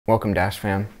Welcome Dash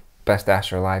fam, Best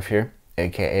Dasher alive here,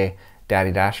 aka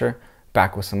Daddy Dasher,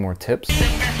 back with some more tips.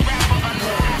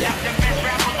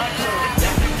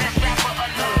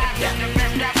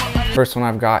 First one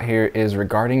I've got here is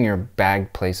regarding your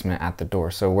bag placement at the door.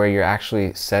 So where you're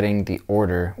actually setting the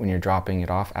order when you're dropping it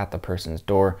off at the person's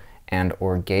door and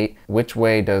or gate. Which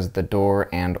way does the door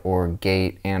and or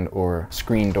gate and or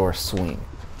screen door swing?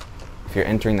 If you're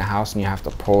entering the house and you have to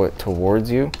pull it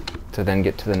towards you to then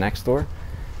get to the next door,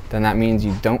 then that means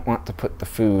you don't want to put the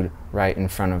food right in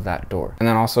front of that door. And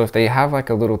then also if they have like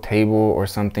a little table or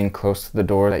something close to the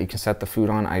door that you can set the food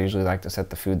on, I usually like to set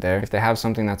the food there. If they have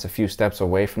something that's a few steps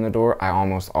away from the door, I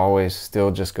almost always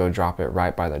still just go drop it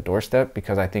right by the doorstep,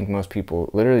 because I think most people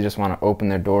literally just want to open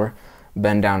their door,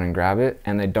 bend down and grab it,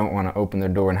 and they don't want to open their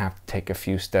door and have to take a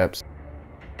few steps.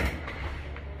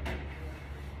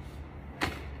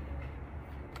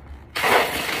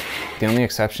 The only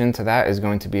exception to that is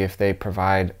going to be if they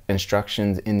provide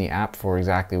instructions in the app for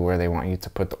exactly where they want you to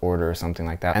put the order or something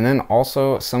like that. And then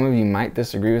also, some of you might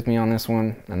disagree with me on this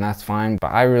one, and that's fine,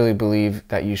 but I really believe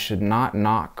that you should not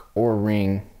knock or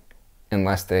ring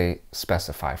unless they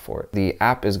specify for it. The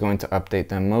app is going to update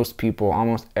them. Most people,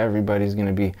 almost everybody's going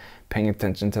to be paying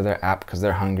attention to their app because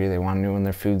they're hungry. They want to know when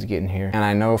their food's getting here. And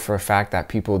I know for a fact that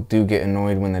people do get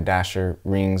annoyed when the Dasher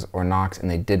rings or knocks and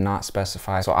they did not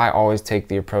specify. So I always take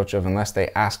the approach of, unless they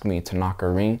ask me to knock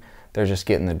or ring, they're just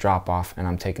getting the drop off and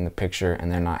I'm taking the picture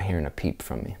and they're not hearing a peep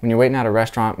from me. When you're waiting at a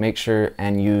restaurant, make sure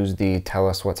and use the tell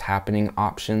us what's happening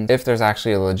option. If there's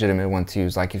actually a legitimate one to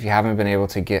use, like if you haven't been able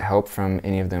to get help from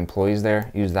any of the employees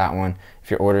there, use that one.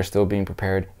 If your order is still being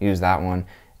prepared, use that one.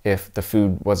 If the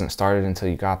food wasn't started until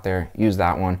you got there, use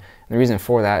that one. And the reason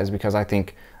for that is because I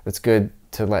think it's good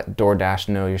to let DoorDash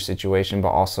know your situation, but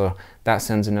also that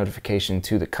sends a notification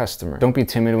to the customer. Don't be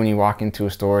timid when you walk into a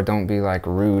store. Don't be like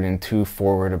rude and too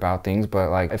forward about things, but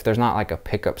like if there's not like a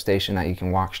pickup station that you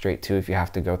can walk straight to, if you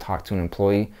have to go talk to an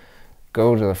employee,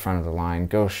 go to the front of the line,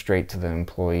 go straight to the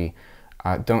employee.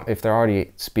 If they're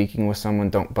already speaking with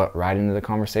someone, don't butt right into the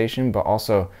conversation, but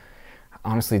also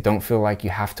honestly, don't feel like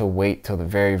you have to wait till the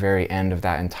very, very end of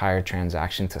that entire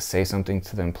transaction to say something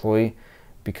to the employee,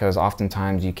 because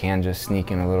oftentimes you can just sneak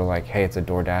in a little like, hey, it's a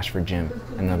DoorDash for Jim.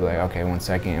 And they'll be like, okay, 1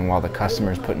 second. And while the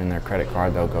customer's putting in their credit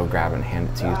card, they'll go grab it and hand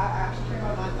it to you.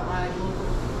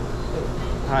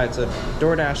 Hi, it's a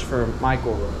DoorDash for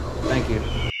Michael. Thank you.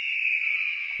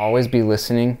 Always be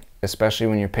listening, especially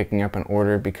when you're picking up an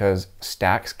order, because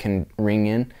stacks can ring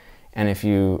in. And if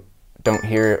you don't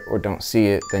hear it or don't see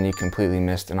it, then you completely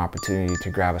missed an opportunity to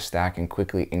grab a stack and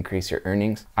quickly increase your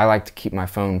earnings. I like to keep my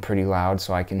phone pretty loud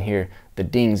so I can hear the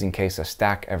dings in case a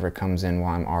stack ever comes in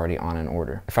while I'm already on an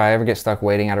order. If I ever get stuck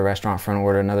waiting at a restaurant for an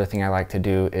order, another thing I like to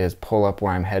do is pull up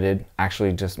where I'm headed,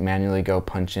 actually just manually go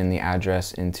punch in the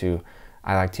address into,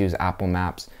 I like to use Apple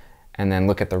Maps, and then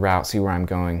look at the route, see where I'm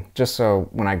going. Just so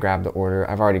when I grab the order,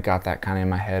 I've already got that kind of in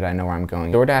my head, I know where I'm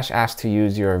going. DoorDash asks to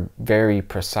use your very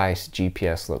precise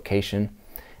GPS location,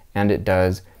 and it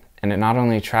does. And it not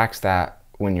only tracks that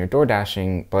when you're door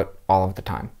dashing, but all of the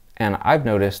time. And I've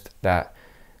noticed that,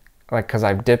 like, cause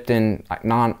I've dipped in,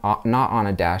 not on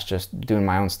a dash, just doing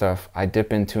my own stuff, I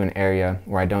dip into an area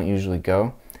where I don't usually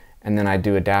go, and then I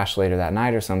do a dash later that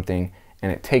night or something,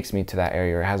 and it takes me to that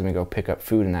area, or it has me go pick up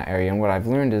food in that area. And what I've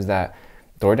learned is that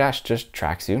DoorDash just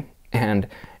tracks you and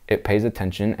it pays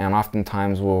attention, and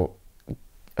oftentimes will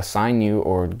assign you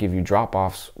or give you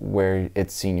drop-offs where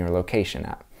it's seen your location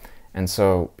at. And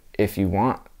so if you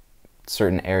want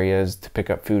certain areas to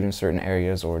pick up food in certain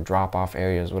areas or drop-off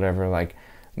areas, whatever, like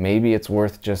maybe it's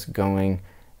worth just going,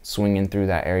 swinging through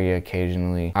that area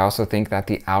occasionally. I also think that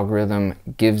the algorithm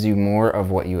gives you more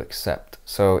of what you accept.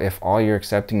 So if all you're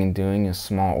accepting and doing is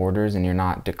small orders, and you're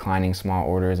not declining small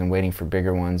orders and waiting for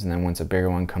bigger ones, and then once a bigger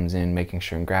one comes in, making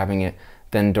sure and grabbing it,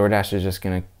 then DoorDash is just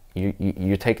gonna,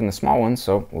 you're taking the small ones,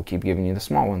 so we'll keep giving you the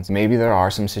small ones. Maybe there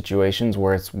are some situations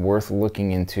where it's worth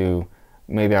looking into,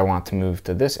 maybe I want to move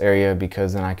to this area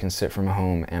because then I can sit from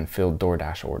home and fill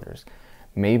DoorDash orders.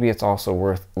 Maybe it's also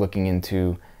worth looking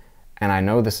into, and I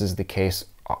know this is the case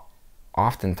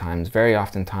oftentimes, very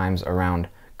oftentimes around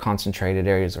concentrated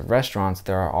areas of restaurants,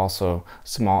 there are also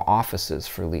small offices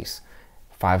for lease,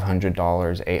 $500,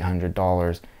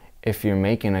 $800. If you're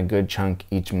making a good chunk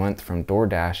each month from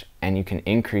DoorDash, and you can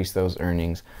increase those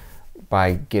earnings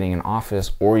by getting an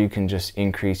office, or you can just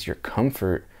increase your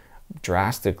comfort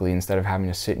drastically instead of having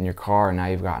to sit in your car, and now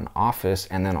you've got an office,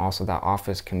 and then also that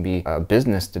office can be a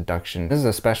business deduction. This is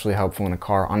especially helpful in a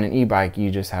car. On an e-bike,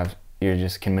 you just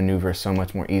can maneuver so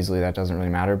much more easily, that doesn't really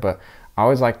matter. But I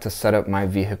always like to set up my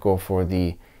vehicle for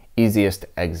the easiest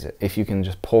exit. If you can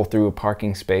just pull through a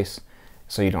parking space,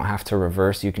 so you don't have to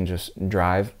reverse. You can just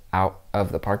drive out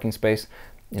of the parking space.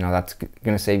 You know, that's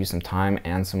gonna save you some time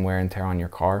and some wear and tear on your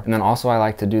car. And then also I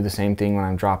like to do the same thing when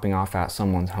I'm dropping off at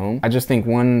someone's home. I just think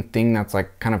one thing that's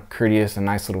like kind of courteous, a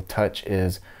nice little touch,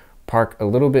 is park a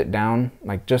little bit down,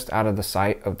 like just out of the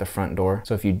sight of the front door.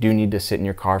 So if you do need to sit in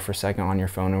your car for a second on your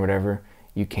phone or whatever,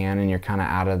 you can, and you're kind of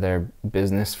out of their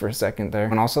business for a second there.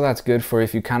 And also that's good for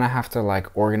if you kind of have to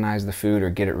like organize the food or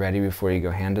get it ready before you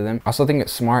go hand to them. I also think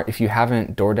it's smart if you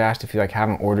haven't DoorDashed, if you like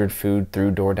haven't ordered food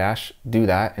through DoorDash, do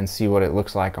that and see what it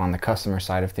looks like on the customer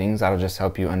side of things. That'll just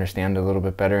help you understand a little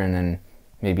bit better, and then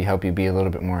maybe help you be a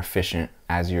little bit more efficient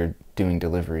as you're doing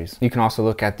deliveries. You can also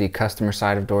look at the customer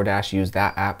side of DoorDash, use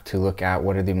that app to look at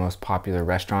what are the most popular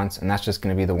restaurants, and that's just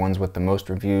gonna be the ones with the most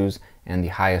reviews and the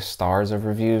highest stars of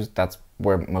reviews. That's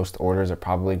where most orders are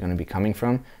probably going to be coming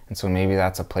from, and so maybe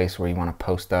that's a place where you want to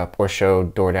post up or show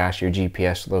DoorDash your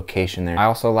GPS location there. I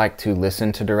also like to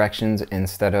listen to directions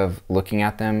instead of looking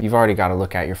at them. You've already got to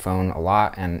look at your phone a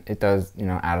lot, and it does, you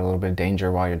know, add a little bit of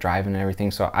danger while you're driving and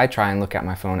everything, so I try and look at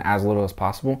my phone as little as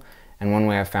possible. And one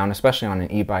way I've found, especially on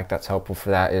an e-bike, that's helpful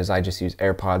for that is I just use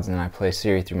AirPods, and then I play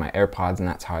Siri through my AirPods, and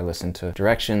that's how I listen to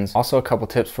directions. Also, a couple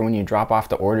tips for when you drop off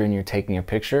the order and you're taking a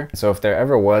picture. So if there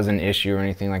ever was an issue or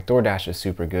anything, like DoorDash is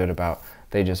super good about,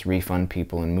 they just refund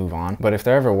people and move on. But if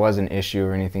there ever was an issue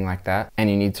or anything like that, and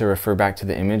you need to refer back to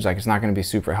the image, like it's not gonna be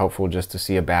super helpful just to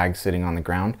see a bag sitting on the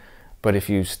ground. But if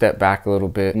you step back a little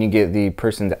bit and you get the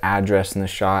person's address in the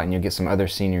shot, and you get some other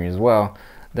scenery as well,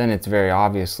 then it's very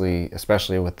obviously,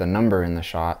 especially with the number in the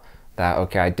shot, that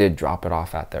okay, I did drop it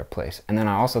off at their place. And then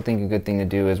I also think a good thing to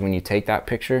do is when you take that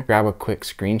picture, grab a quick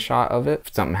screenshot of it.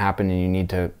 If something happened and you need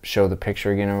to show the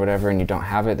picture again or whatever and you don't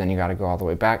have it, then you got to go all the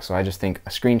way back. So I just think a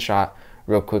screenshot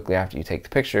real quickly after you take the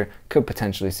picture could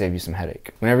potentially save you some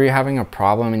headache. Whenever you're having a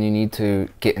problem and you need to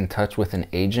get in touch with an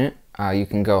agent, you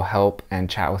can go help and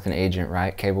chat with an agent,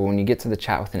 right? Okay, but when you get to the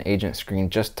chat with an agent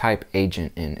screen, just type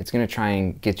agent in. It's gonna try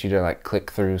and get you to like click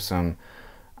through some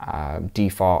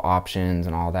default options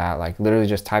and all that. Like literally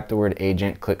just type the word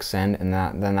agent, click send, and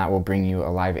then that will bring you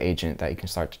a live agent that you can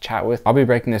start to chat with. I'll be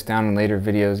breaking this down in later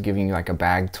videos, giving you like a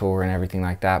bag tour and everything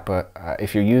like that. But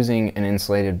if you're using an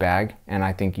insulated bag, and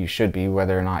I think you should be,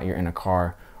 whether or not you're in a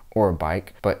car or a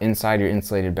bike, but inside your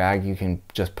insulated bag you can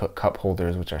just put cup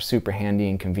holders, which are super handy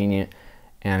and convenient,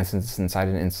 and since it's inside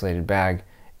an insulated bag,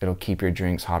 it'll keep your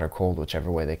drinks hot or cold,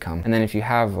 whichever way they come. And then if you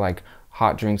have like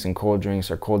hot drinks and cold drinks,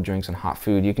 or cold drinks and hot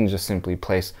food, you can just simply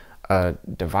place a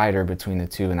divider between the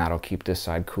two, and that'll keep this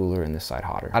side cooler and this side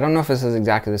hotter. I don't know if this is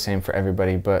exactly the same for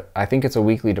everybody, but I think it's a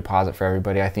weekly deposit for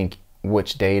everybody. I think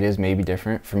which day it is may be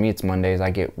different. For me, it's Mondays.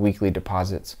 I get weekly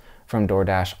deposits from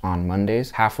DoorDash on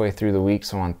Mondays, halfway through the week.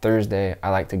 So on Thursday, I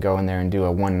like to go in there and do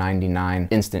a $1.99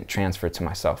 instant transfer to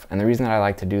myself. And the reason that I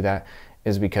like to do that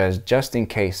is because just in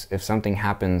case if something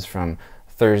happens from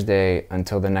Thursday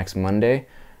until the next Monday,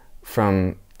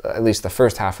 from at least the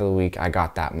first half of the week, I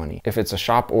got that money. If it's a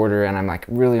shop order and I'm like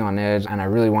really on edge and I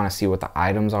really want to see what the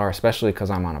items are, especially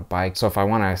because I'm on a bike. So if I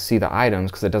want to see the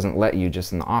items, because it doesn't let you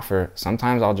just in the offer,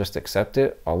 sometimes I'll just accept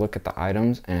it. I'll look at the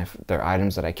items, and if they're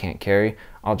items that I can't carry,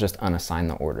 I'll just unassign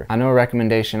the order. I know a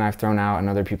recommendation I've thrown out and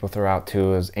other people throw out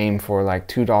too is aim for like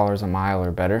 $2 a mile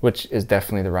or better, which is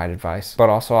definitely the right advice.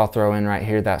 But also I'll throw in right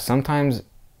here that sometimes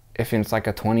if it's like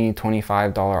a $20,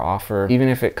 $25 offer, even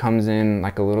if it comes in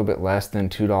like a little bit less than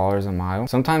 $2 a mile,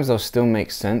 sometimes those still make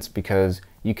sense, because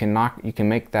you can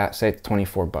make that, say it's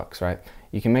 24 bucks, right?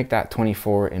 You can make that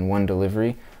 24 in one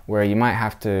delivery, where you might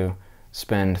have to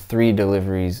spend 3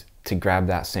 deliveries to grab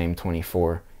that same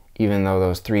 24, even though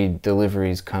those 3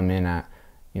 deliveries come in at,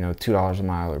 you know, $2 a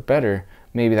mile or better.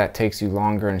 Maybe that takes you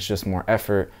longer and it's just more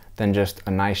effort than just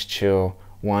a nice chill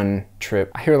one trip.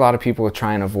 I hear a lot of people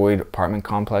try and avoid apartment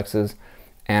complexes,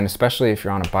 and especially if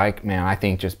you're on a bike, man, I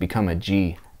think just become a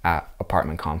G at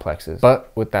apartment complexes.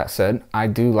 But with that said, I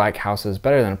do like houses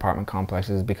better than apartment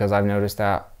complexes, because I've noticed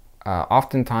that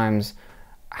oftentimes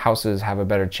houses have a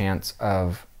better chance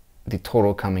of the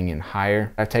total coming in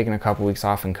higher. I've taken a couple weeks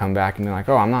off and come back and been like,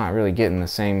 oh, I'm not really getting the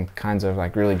same kinds of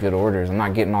like really good orders. I'm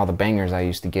not getting all the bangers I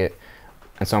used to get.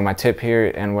 And so my tip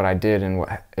here, and what I did and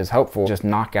what is helpful, just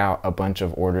knock out a bunch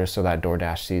of orders so that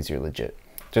DoorDash sees you're legit.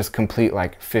 Just complete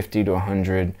like 50 to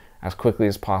 100 as quickly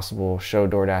as possible, show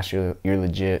DoorDash you're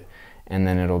legit, and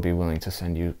then it'll be willing to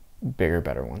send you bigger,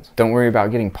 better ones. Don't worry about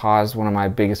getting paused. One of my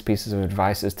biggest pieces of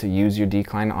advice is to use your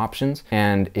decline options.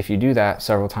 And if you do that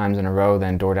several times in a row,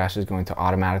 then DoorDash is going to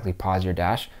automatically pause your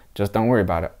dash. Just don't worry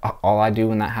about it. All I do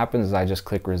when that happens is I just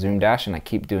click resume dash, and I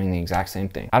keep doing the exact same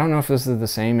thing. I don't know if this is the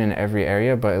same in every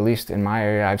area, but at least in my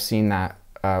area, I've seen that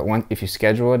if you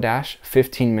schedule a dash,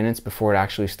 15 minutes before it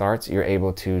actually starts, you're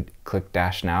able to click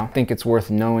dash now. I think it's worth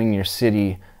knowing your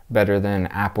city better than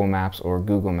Apple Maps or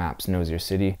Google Maps knows your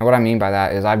city. And what I mean by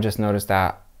that is I've just noticed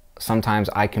that sometimes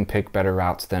I can pick better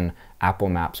routes than Apple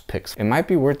Maps picks. It might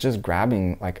be worth just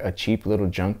grabbing like a cheap little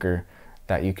junker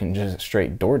that you can just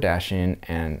straight DoorDash in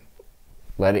and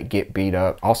let it get beat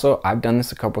up. Also, I've done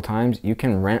this a couple times. You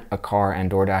can rent a car and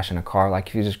DoorDash in a car. Like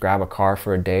if you just grab a car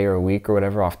for a day or a week or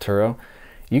whatever off Turo,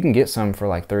 you can get some for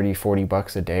like 30, 40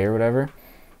 bucks a day or whatever.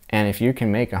 And if you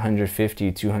can make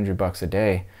 150, 200 bucks a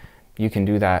day, you can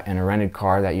do that in a rented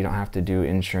car that you don't have to do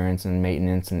insurance and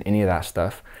maintenance and any of that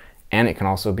stuff. And it can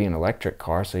also be an electric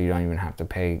car, so you don't even have to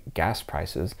pay gas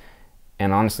prices.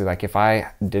 And honestly, like if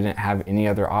I didn't have any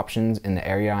other options in the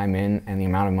area I'm in and the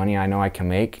amount of money I know I can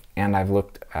make, and I've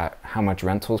looked at how much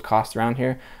rentals cost around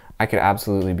here, I could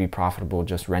absolutely be profitable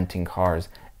just renting cars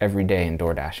every day and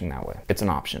door dashing that way. It's an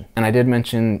option. And I did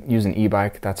mention using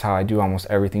e-bike. That's how I do almost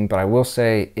everything. But I will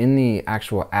say in the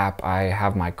actual app, I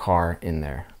have my car in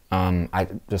there. When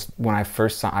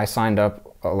I signed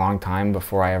up a long time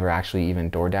before I ever actually even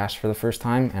DoorDashed for the first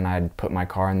time, and I'd put my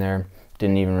car in there,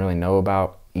 didn't even really know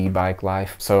about e-bike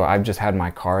life. So I've just had my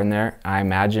car in there. I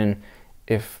imagine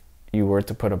if you were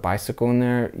to put a bicycle in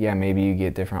there, yeah, maybe you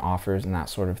get different offers and that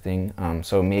sort of thing.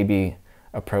 So maybe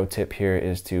a pro tip here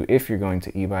is to, if you're going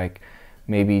to e-bike,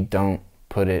 maybe don't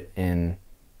put it in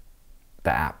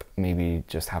the app, maybe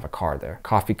just have a car there.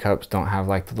 Coffee cups don't have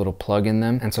like the little plug in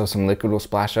them, and so some liquid will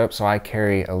splash up. So I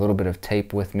carry a little bit of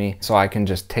tape with me so I can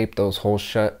just tape those holes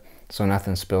shut so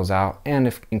nothing spills out. And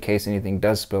if in case anything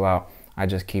does spill out, I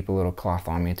just keep a little cloth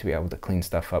on me to be able to clean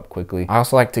stuff up quickly. I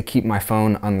also like to keep my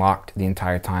phone unlocked the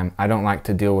entire time. I don't like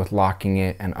to deal with locking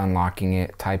it and unlocking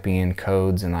it, typing in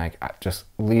codes, and like just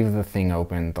leave the thing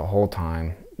open the whole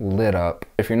time, lit up.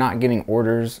 If you're not getting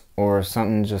orders or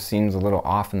something just seems a little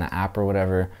off in the app or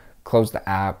whatever, close the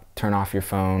app, turn off your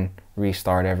phone,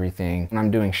 restart everything. When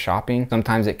I'm doing shopping,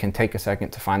 sometimes it can take a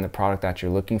second to find the product that you're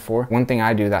looking for. One thing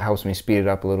I do that helps me speed it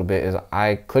up a little bit is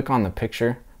I click on the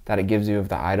picture that it gives you of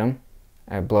the item.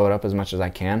 I blow it up as much as I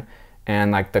can,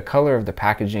 and like the color of the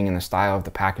packaging and the style of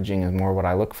the packaging is more what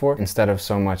I look for instead of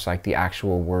so much like the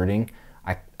actual wording.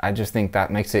 I just think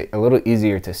that makes it a little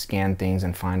easier to scan things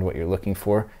and find what you're looking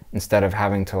for instead of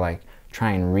having to like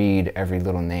try and read every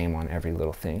little name on every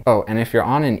little thing. Oh, and if you're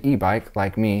on an e-bike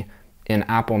like me, in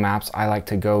Apple Maps, I like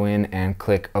to go in and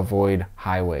click avoid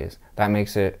highways. That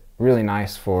makes it really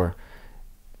nice for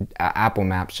Apple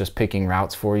Maps just picking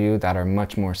routes for you that are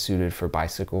much more suited for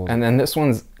bicycles. And then this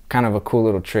one's kind of a cool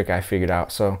little trick I figured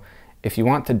out. So if you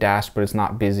want to dash but it's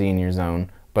not busy in your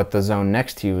zone, but the zone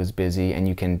next to you is busy and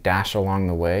you can dash along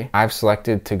the way, I've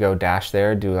selected to go dash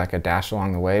there, do like a dash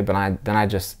along the way, but then I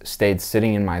just stayed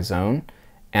sitting in my zone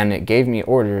and it gave me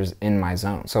orders in my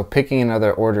zone. So picking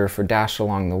another order for dash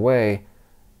along the way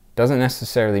doesn't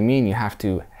necessarily mean you have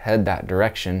to head that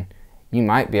direction. You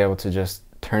might be able to just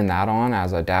turn that on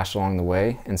as a dash along the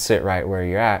way and sit right where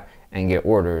you're at and get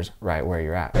orders right where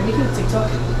you're at. Are you doing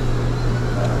TikTok?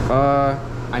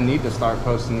 I need to start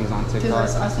posting these on TikTok.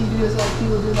 Because I see videos like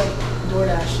people do like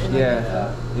DoorDash. And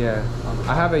yeah.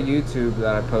 I have a YouTube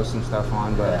that I post some stuff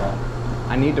on, but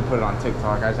I need to put it on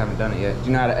TikTok. I just haven't done it yet. Do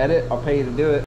you know how to edit? I'll pay you to do it.